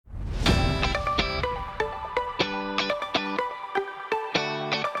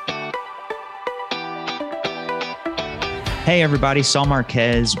Hey everybody, Saul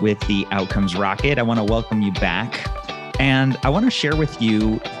Marquez with the Outcomes Rocket. I want to welcome you back. And I want to share with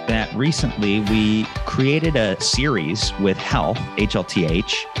you that recently we created a series with Health,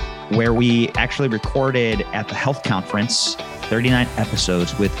 HLTH, where we actually recorded at the Health Conference 39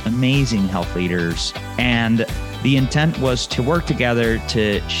 episodes with amazing health leaders. And the intent was to work together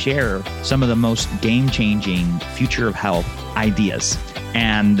to share some of the most game-changing future of health ideas.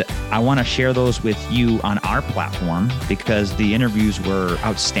 And I want to share those with you on our platform because the interviews were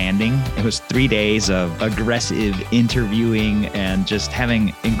outstanding. It was 3 days of aggressive interviewing and just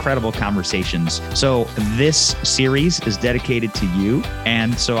having incredible conversations. So this series is dedicated to you.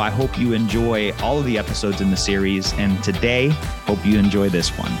 And so I hope you enjoy all of the episodes in the series. And today, hope you enjoy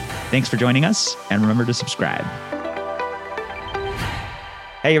this one. Thanks for joining us. And remember to subscribe.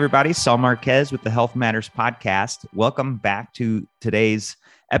 Hey, everybody, Saul Marquez with the Health Matters Podcast. Welcome back to today's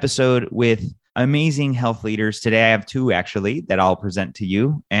episode with amazing health leaders. Today, I have two actually that I'll present to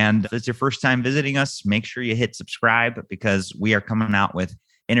you. And if it's your first time visiting us, make sure you hit subscribe because we are coming out with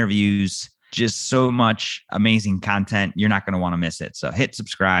interviews, just so much amazing content. You're not going to want to miss it. So hit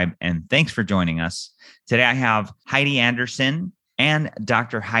subscribe and thanks for joining us. Today, I have Heidi Anderson and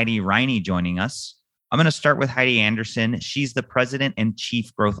Dr. Heidi Riney joining us. I'm going to start with Heidi Anderson. She's the President and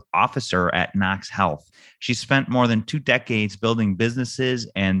Chief Growth Officer at Knox Health. She spent more than 2 decades building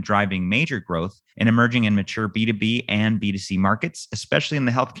businesses and driving major growth in emerging and mature B2B and B2C markets, especially in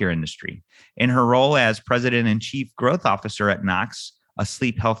the healthcare industry. In her role as President and Chief Growth Officer at Knox, a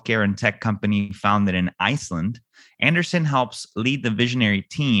sleep healthcare and tech company founded in Iceland, Anderson helps lead the visionary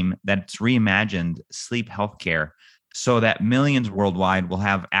team that's reimagined sleep healthcare so that millions worldwide will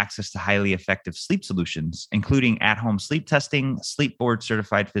have access to highly effective sleep solutions, including at-home sleep testing, sleep board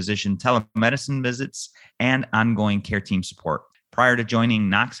certified physician telemedicine visits, and ongoing care team support. Prior to joining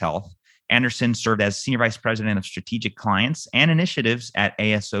Knox Health, Anderson served as Senior Vice President of Strategic Clients and Initiatives at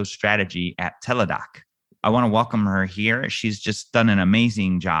ASO Strategy at Teladoc. I want to welcome her here. She's just done an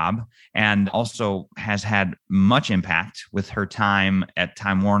amazing job and also has had much impact with her time at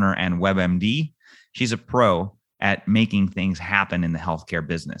Time Warner and WebMD. She's a pro at making things happen in the healthcare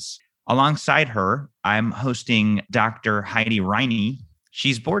business. Alongside her, I'm hosting Dr. Heidi Riney.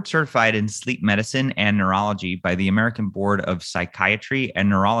 She's board certified in sleep medicine and neurology by the American Board of Psychiatry and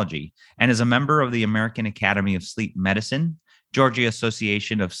Neurology, and is a member of the American Academy of Sleep Medicine, Georgia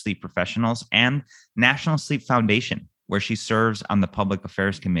Association of Sleep Professionals, and National Sleep Foundation, where she serves on the Public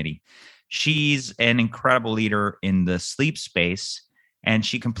Affairs Committee. She's an incredible leader in the sleep space, and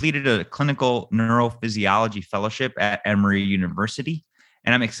she completed a clinical neurophysiology fellowship at Emory University.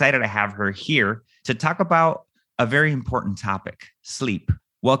 And I'm excited to have her here to talk about a very important topic, sleep.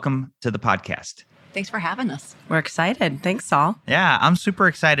 Welcome to the podcast. Thanks for having us. We're excited. Thanks, Saul. Yeah, I'm super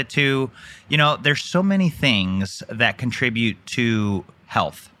excited too. There's so many things that contribute to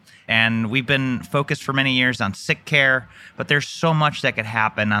health. And we've been focused for many years on sick care, but there's so much that could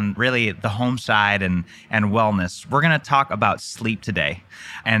happen on really the home side and wellness. We're going to talk about sleep today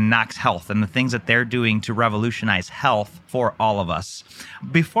and Knox Health and the things that they're doing to revolutionize health for all of us.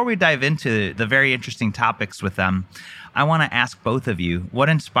 Before we dive into the very interesting topics with them, I want to ask both of you, what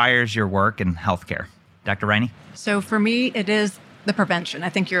inspires your work in healthcare? Dr. Riney? So for me, it is the prevention. I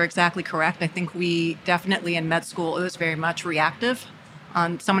think you're exactly correct. I think we definitely in med school, it was very much reactive.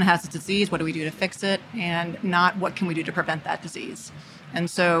 Someone has a disease, what do we do to fix it? And not what can we do to prevent that disease? And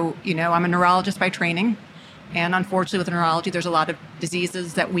so, I'm a neurologist by training. And unfortunately with neurology, there's a lot of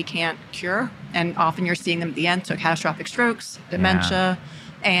diseases that we can't cure. And often you're seeing them at the end. So catastrophic strokes, dementia.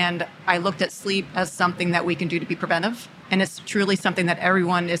 Yeah. And I looked at sleep as something that we can do to be preventive. And it's truly something that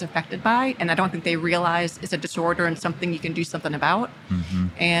everyone is affected by. And I don't think they realize it's a disorder and something you can do something about. Mm-hmm.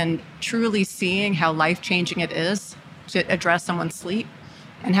 And truly seeing how life-changing it is to address someone's sleep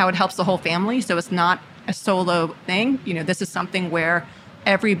and how it helps the whole family. So it's not a solo thing. This is something where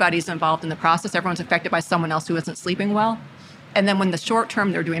everybody's involved in the process. Everyone's affected by someone else who isn't sleeping well. And then when the short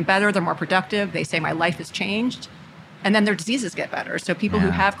term, they're doing better, they're more productive, they say my life has changed. And then their diseases get better. So people who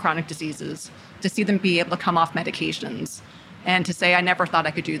have chronic diseases, to see them be able to come off medications and to say, I never thought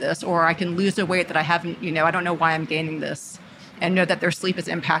I could do this, or I can lose a weight that I haven't, I don't know why I'm gaining this, and know that their sleep has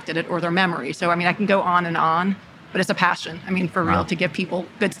impacted it or their memory. So, I can go on, but it's a passion, for real, to give people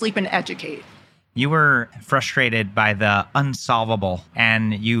good sleep and educate. You were frustrated by the unsolvable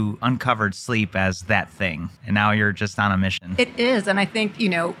and you uncovered sleep as that thing. And now you're just on a mission. It is. And I think,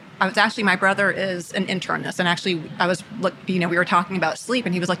 my brother is an internist. And actually, we were talking about sleep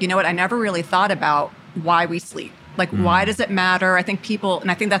and he was like, I never really thought about why we sleep. Why does it matter? I think people,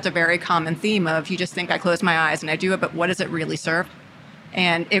 and I think that's a very common theme of you just think I close my eyes and I do it, but what does it really serve?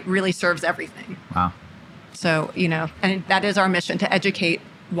 And it really serves everything. Wow. So, and that is our mission, to educate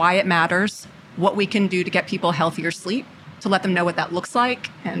why it matters, what we can do to get people healthier sleep, to let them know what that looks like.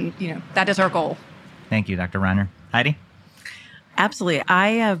 And, that is our goal. Thank you, Dr. Reiner. Heidi? Absolutely. I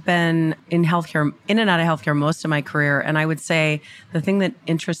have been in healthcare, in and out of healthcare most of my career. And I would say the thing that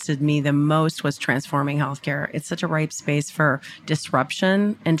interested me the most was transforming healthcare. It's such a ripe space for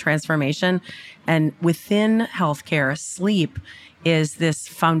disruption and transformation. And within healthcare, sleep is this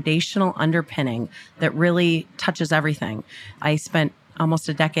foundational underpinning that really touches everything. I spent almost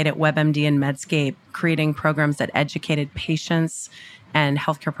a decade at WebMD and Medscape creating programs that educated patients and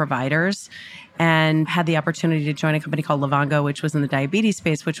healthcare providers, and had the opportunity to join a company called Livongo, which was in the diabetes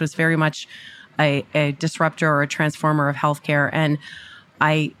space, which was very much a disruptor or a transformer of healthcare. And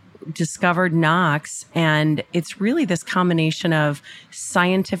I discovered Nox, and it's really this combination of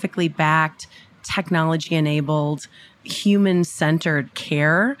scientifically backed, technology-enabled, human-centered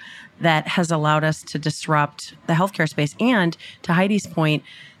care that has allowed us to disrupt the healthcare space. And to Heidi's point,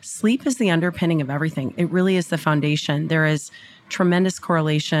 sleep is the underpinning of everything. It really is the foundation. There is tremendous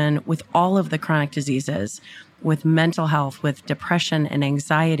correlation with all of the chronic diseases, with mental health, with depression and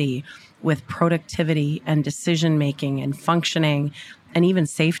anxiety, with productivity and decision-making and functioning, and even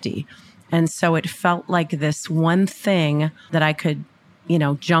safety. And so it felt like this one thing that I could,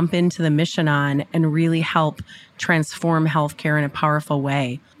 jump into the mission on and really help transform healthcare in a powerful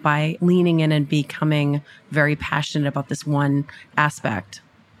way by leaning in and becoming very passionate about this one aspect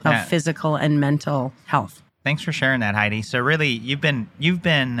of physical and mental health. Thanks for sharing that, Heidi. So really, you've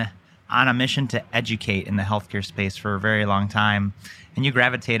been on a mission to educate in the healthcare space for a very long time, and you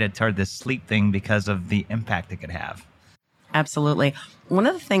gravitated toward this sleep thing because of the impact it could have. Absolutely. One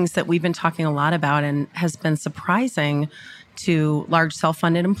of the things that we've been talking a lot about and has been surprising to large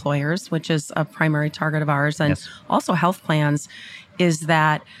self-funded employers, which is a primary target of ours, and also health plans, is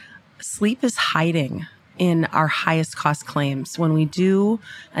that sleep is hiding in our highest cost claims. When we do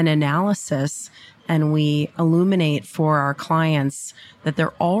an analysis and we illuminate for our clients that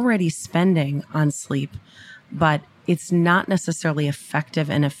they're already spending on sleep, but it's not necessarily effective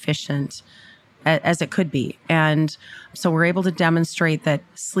and efficient as it could be. And so we're able to demonstrate that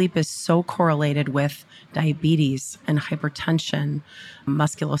sleep is so correlated with diabetes and hypertension,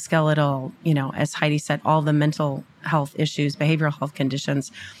 musculoskeletal, as Heidi said, all the mental health issues, behavioral health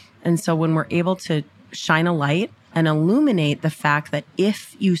conditions. And so when we're able to shine a light and illuminate the fact that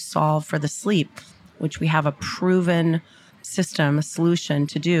if you solve for the sleep, which we have a proven system, a solution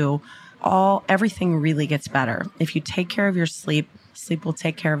to do, everything really gets better. If you take care of your sleep, sleep will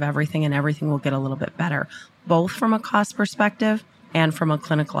take care of everything, and everything will get a little bit better, both from a cost perspective and from a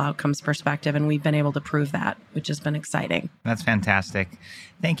clinical outcomes perspective. And we've been able to prove that, which has been exciting. That's fantastic.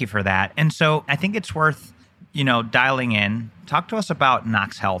 Thank you for that. And so I think it's worth, dialing in. Talk to us about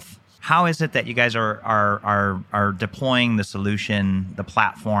Nox Health. How is it that you guys are deploying the solution, the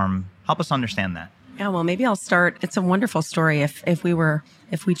platform? Help us understand that. Yeah, well, maybe I'll start. It's a wonderful story. If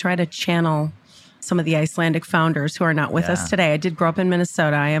we try to channel some of the Icelandic founders who are not with us today. I did grow up in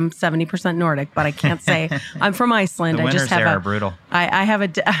Minnesota. I am 70% Nordic, but I can't say I'm from Iceland. The winters there are brutal. I have a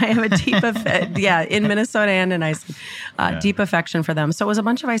deep in Minnesota and in Iceland, deep affection for them. So it was a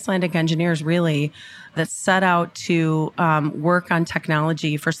bunch of Icelandic engineers really that set out to work on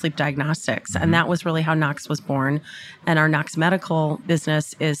technology for sleep diagnostics. Mm-hmm. And that was really how Nox was born. And our Nox Medical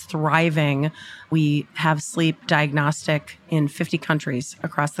business is thriving. We have sleep diagnostic in 50 countries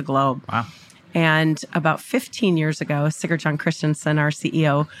across the globe. Wow. And about 15 years ago, Sigurd John Christensen, our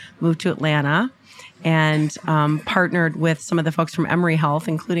CEO, moved to Atlanta and partnered with some of the folks from Emory Health,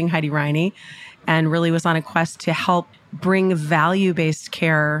 including Heidi Riney, and really was on a quest to help bring value-based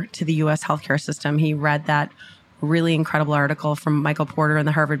care to the U.S. healthcare system. He read that really incredible article from Michael Porter in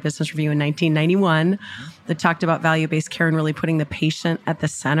the Harvard Business Review in 1991 that talked about value-based care and really putting the patient at the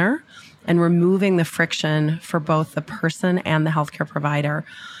center and removing the friction for both the person and the healthcare provider.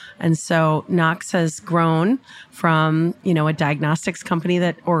 And so Nox has grown from, a diagnostics company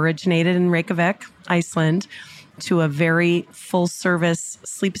that originated in Reykjavik, Iceland, to a very full service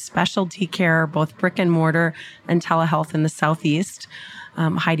sleep specialty care, both brick and mortar and telehealth in the Southeast.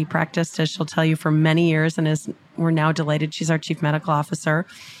 Heidi practiced, as she'll tell you, for many years, and we're now delighted she's our chief medical officer.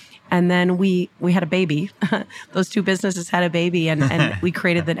 And then we had a baby. Those two businesses had a baby, and we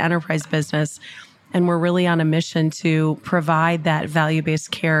created the enterprise business. And we're really on a mission to provide that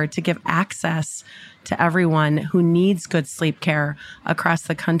value-based care to give access to everyone who needs good sleep care across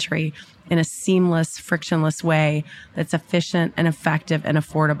the country in a seamless, frictionless way that's efficient and effective and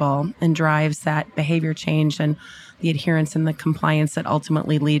affordable and drives that behavior change and the adherence and the compliance that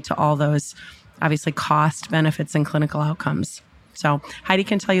ultimately lead to all those, obviously, cost benefits and clinical outcomes. So Heidi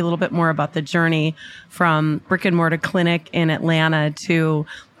can tell you a little bit more about the journey from brick and mortar clinic in Atlanta to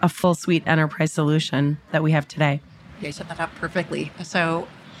a full suite enterprise solution that we have today. Yeah, you set that up perfectly. So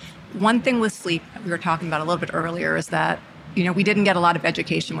one thing with sleep we were talking about a little bit earlier is that, we didn't get a lot of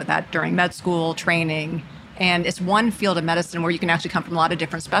education with that during med school training. And it's one field of medicine where you can actually come from a lot of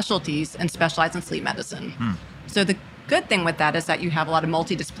different specialties and specialize in sleep medicine. So the good thing with that is that you have a lot of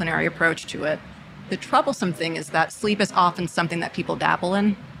multidisciplinary approach to it. The troublesome thing is that sleep is often something that people dabble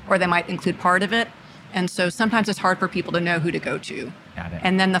in, or they might include part of it. And so sometimes it's hard for people to know who to go to. Got it.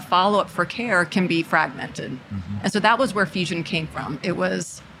 And then the follow-up for care can be fragmented. And so that was where Fusion came from. It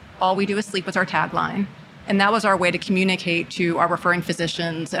was all we do is sleep was our tagline. And that was our way to communicate to our referring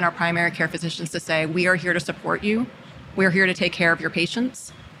physicians and our primary care physicians to say, we are here to support you. We're here to take care of your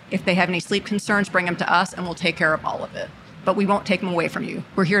patients. If they have any sleep concerns, bring them to us and we'll take care of all of it. But we won't take them away from you.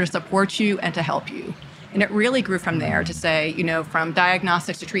 We're here to support you and to help you. And it really grew from there to say, from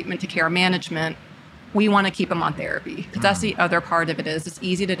diagnostics to treatment to care management, we want to keep them on therapy. Because that's the other part of it is it's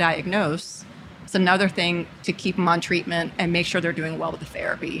easy to diagnose. It's another thing to keep them on treatment and make sure they're doing well with the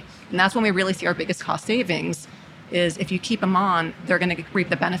therapy. And that's when we really see our biggest cost savings is if you keep them on, they're going to reap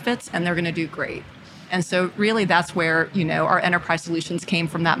the benefits and they're going to do great. And so really that's where, our enterprise solutions came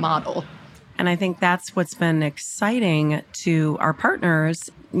from that model. And I think that's what's been exciting to our partners,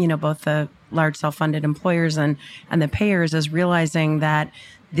 both the large self-funded employers and the payers is realizing that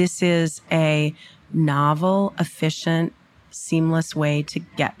this is a novel, efficient, seamless way to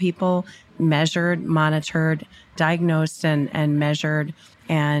get people measured, monitored, diagnosed and measured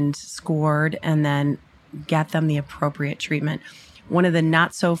and scored, and then get them the appropriate treatment. One of the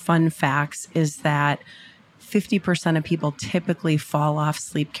not so fun facts is that 50% of people typically fall off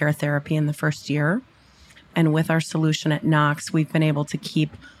sleep care therapy in the first year. And with our solution at Knox, we've been able to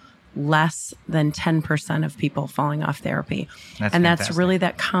keep less than 10% of people falling off therapy. That's really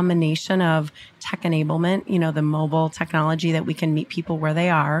that combination of tech enablement, the mobile technology that we can meet people where they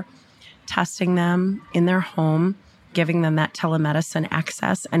are, testing them in their home, giving them that telemedicine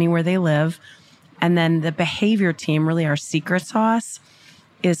access anywhere they live. And then the behavior team, really our secret sauce,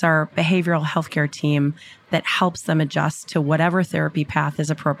 is our behavioral healthcare team that helps them adjust to whatever therapy path is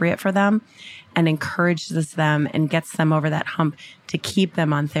appropriate for them and encourages them and gets them over that hump to keep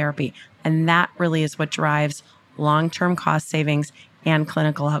them on therapy. And that really is what drives long-term cost savings and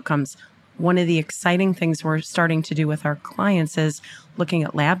clinical outcomes. One of the exciting things we're starting to do with our clients is looking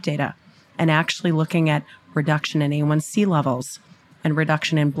at lab data and actually looking at reduction in A1C levels and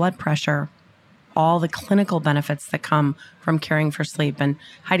reduction in blood pressure, all the clinical benefits that come from caring for sleep. And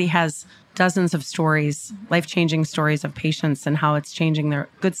Heidi has dozens of stories, life-changing stories of patients and how it's changing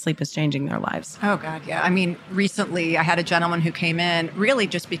good sleep is changing their lives. Oh God, yeah. I mean, recently I had a gentleman who came in really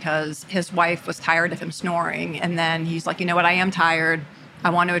just because his wife was tired of him snoring. And then he's like, I am tired. I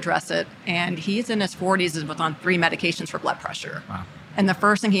want to address it. And he's in his 40s and was on 3 medications for blood pressure. Wow. And the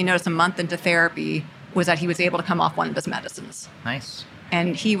first thing he noticed a month into therapy was that he was able to come off one of his medicines. Nice.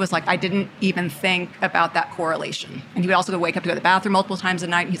 And he was like, I didn't even think about that correlation. And he would also wake up to go to the bathroom multiple times a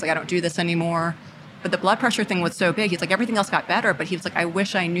night. And he's like, I don't do this anymore. But the blood pressure thing was so big. He's like, everything else got better. But he was like, I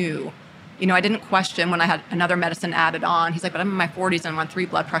wish I knew. I didn't question when I had another medicine added on. He's like, but I'm in my 40s and I'm on 3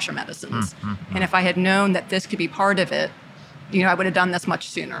 blood pressure medicines. And if I had known that this could be part of it, I would have done this much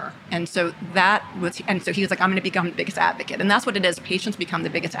sooner. And so he was like, I'm going to become the biggest advocate. And that's what it is. Patients become the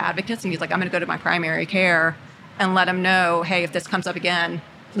biggest advocates. And he's like, I'm going to go to my primary care and let them know, hey, if this comes up again,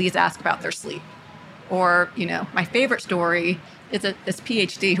 please ask about their sleep. Or, my favorite story is this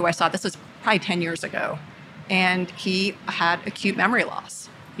PhD who I saw, this was probably 10 years ago, and he had acute memory loss.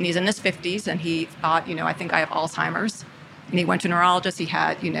 And he's in his 50s, and he thought, I think I have Alzheimer's. And he went to a neurologist, he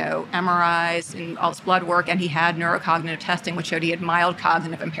had, MRIs and all this blood work, and he had neurocognitive testing, which showed he had mild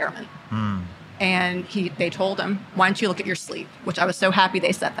cognitive impairment. And they told him, why don't you look at your sleep? Which I was so happy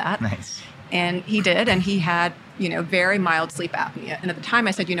they said that. Nice. And he did, and he had, very mild sleep apnea. And at the time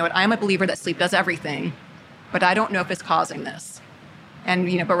I said, I'm a believer that sleep does everything, but I don't know if it's causing this. And,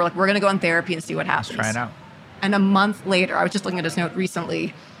 but we're going to go on therapy and see what happens. Let's try it out. And a month later, I was just looking at his note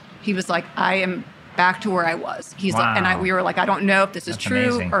recently, he was like, I am back to where I was. He's wow. like, we were like, I don't know if this is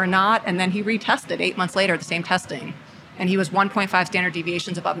true amazing. Or not. And then he retested 8 months later, the same testing. And he was 1.5 standard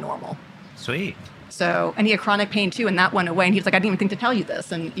deviations above normal. Sweet. So, and he had chronic pain too, and that went away. And he was like, I didn't even think to tell you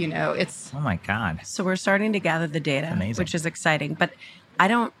this. And, it's... Oh my God. So we're starting to gather the data, amazing. Which is exciting. But I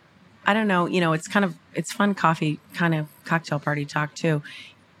don't know, it's fun coffee, kind of cocktail party talk too.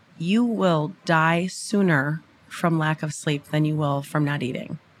 You will die sooner from lack of sleep than you will from not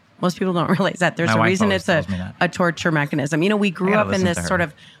eating. Most people don't realize that. There's a reason it's a torture mechanism. We grew up in this sort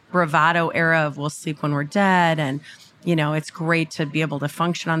of bravado era of we'll sleep when we're dead and It's great to be able to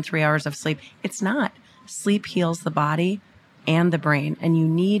function on 3 hours of sleep. It's not. Sleep heals the body and the brain, and you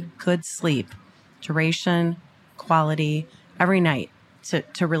need good sleep, duration, quality, every night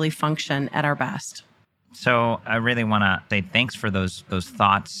to really function at our best. So I really want to say thanks for those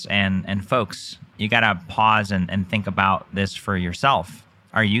thoughts. And folks, you got to pause and think about this for yourself.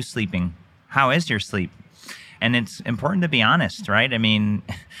 Are you sleeping? How is your sleep? And it's important to be honest, right? I mean,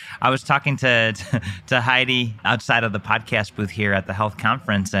 I was talking to Heidi outside of the podcast booth here at the health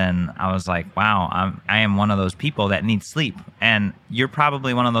conference, and I was like, wow, I am one of those people that needs sleep. And you're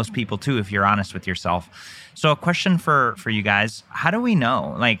probably one of those people too, if you're honest with yourself. So a question for you guys, how do we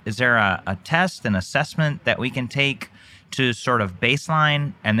know? Like, is there a test, an assessment that we can take to sort of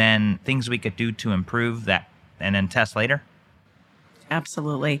baseline, and then things we could do to improve that and then test later?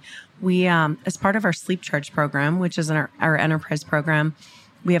 Absolutely. We, as part of our Sleep Charge program, which is our enterprise program,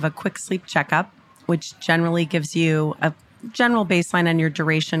 we have a quick sleep checkup, which generally gives you a general baseline on your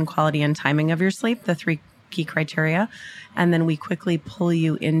duration, quality, and timing of your sleep, the 3 key criteria. And then we quickly pull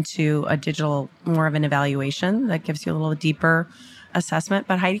you into a digital, more of an evaluation that gives you a little deeper assessment.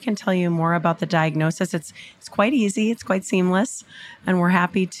 But Heidi can tell you more about the diagnosis. It's quite easy. It's quite seamless. And we're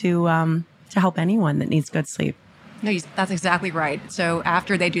happy to help anyone that needs good sleep. No, that's exactly right. So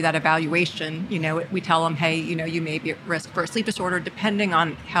after they do that evaluation, we tell them, hey, you may be at risk for a sleep disorder depending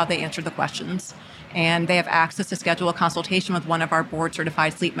on how they answer the questions. And they have access to schedule a consultation with one of our board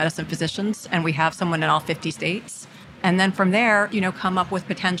certified sleep medicine physicians. And we have someone in all 50 states. And then from there, come up with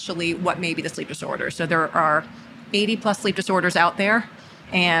potentially what may be the sleep disorder. So there are 80 plus sleep disorders out there.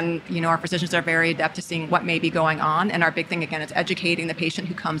 And, our physicians are very adept to seeing what may be going on. And our big thing, again, is educating the patient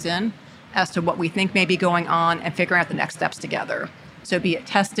who comes in as to what we think may be going on and figuring out the next steps together. So be it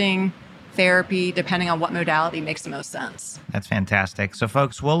testing, therapy, depending on what modality makes the most sense. That's fantastic. So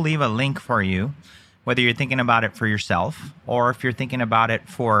folks, we'll leave a link for you, whether you're thinking about it for yourself or if you're thinking about it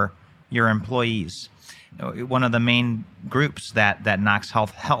for your employees. One of the main groups that Knox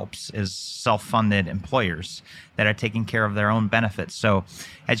Health helps is self-funded employers that are taking care of their own benefits. So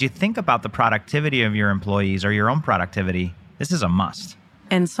as you think about the productivity of your employees or your own productivity, this is a must.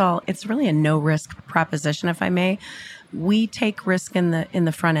 And so it's really a no-risk proposition, if I may. We take risk in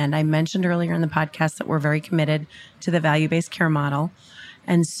the front end. I mentioned earlier in the podcast that we're very committed to the value-based care model.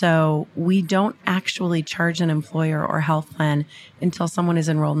 And so we don't actually charge an employer or health plan until someone is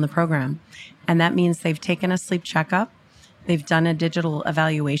enrolled in the program. And that means they've taken a sleep checkup, they've done a digital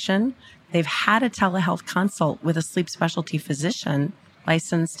evaluation, they've had a telehealth consult with a sleep specialty physician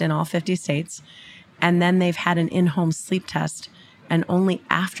licensed in all 50 states, and then they've had an in-home sleep test. And only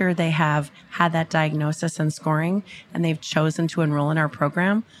after they have had that diagnosis and scoring and they've chosen to enroll in our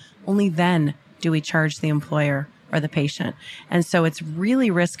program, only then do we charge the employer or the patient. And so it's really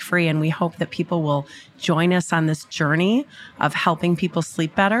risk-free, and we hope that people will join us on this journey of helping people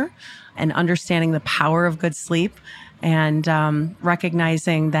sleep better and understanding the power of good sleep and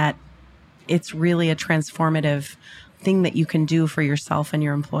recognizing that it's really a transformative thing that you can do for yourself and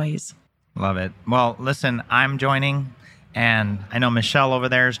your employees. Love it. Well, listen, I'm joining. And I know Michelle over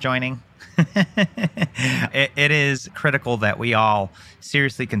there is joining. It is critical that we all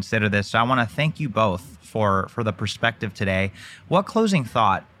seriously consider this. So I want to thank you both for the perspective today. What closing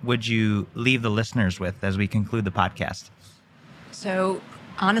thought would you leave the listeners with as we conclude the podcast? So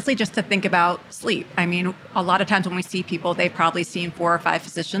honestly, just to think about sleep. I mean, a lot of times when we see people, they've probably seen 4 or 5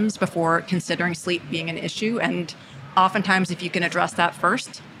 physicians before considering sleep being an issue. And oftentimes, if you can address that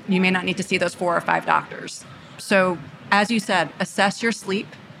first, you may not need to see those 4 or 5 doctors. So as you said, assess your sleep,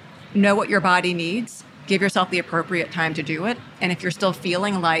 know what your body needs, give yourself the appropriate time to do it. And if you're still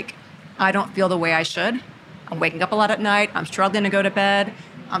feeling like, I don't feel the way I should, I'm waking up a lot at night, I'm struggling to go to bed,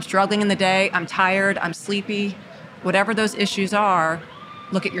 I'm struggling in the day, I'm tired, I'm sleepy, whatever those issues are,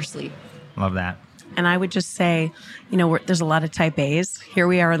 look at your sleep. Love that. And I would just say, there's a lot of type A's. Here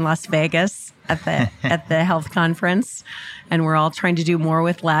we are in Las Vegas at the health conference, and we're all trying to do more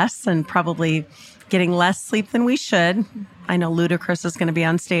with less and probably getting less sleep than we should. I know Ludacris is going to be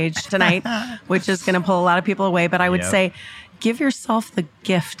on stage tonight, which is going to pull a lot of people away. But I would say, give yourself the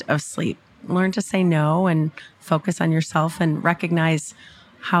gift of sleep. Learn to say no and focus on yourself and recognize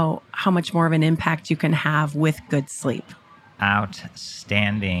how much more of an impact you can have with good sleep.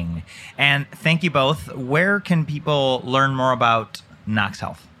 Outstanding. And thank you both. Where can people learn more about Knox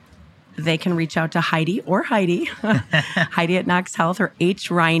Health? They can reach out to Heidi, Heidi at Knox Health, or H.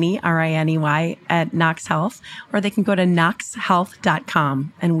 Riney, R-I-N-E-Y, at Knox Health, or they can go to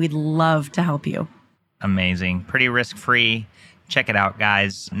knoxhealth.com, and we'd love to help you. Amazing. Pretty risk-free. Check it out,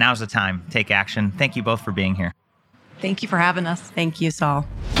 guys. Now's the time. Take action. Thank you both for being here. Thank you for having us. Thank you, Saul.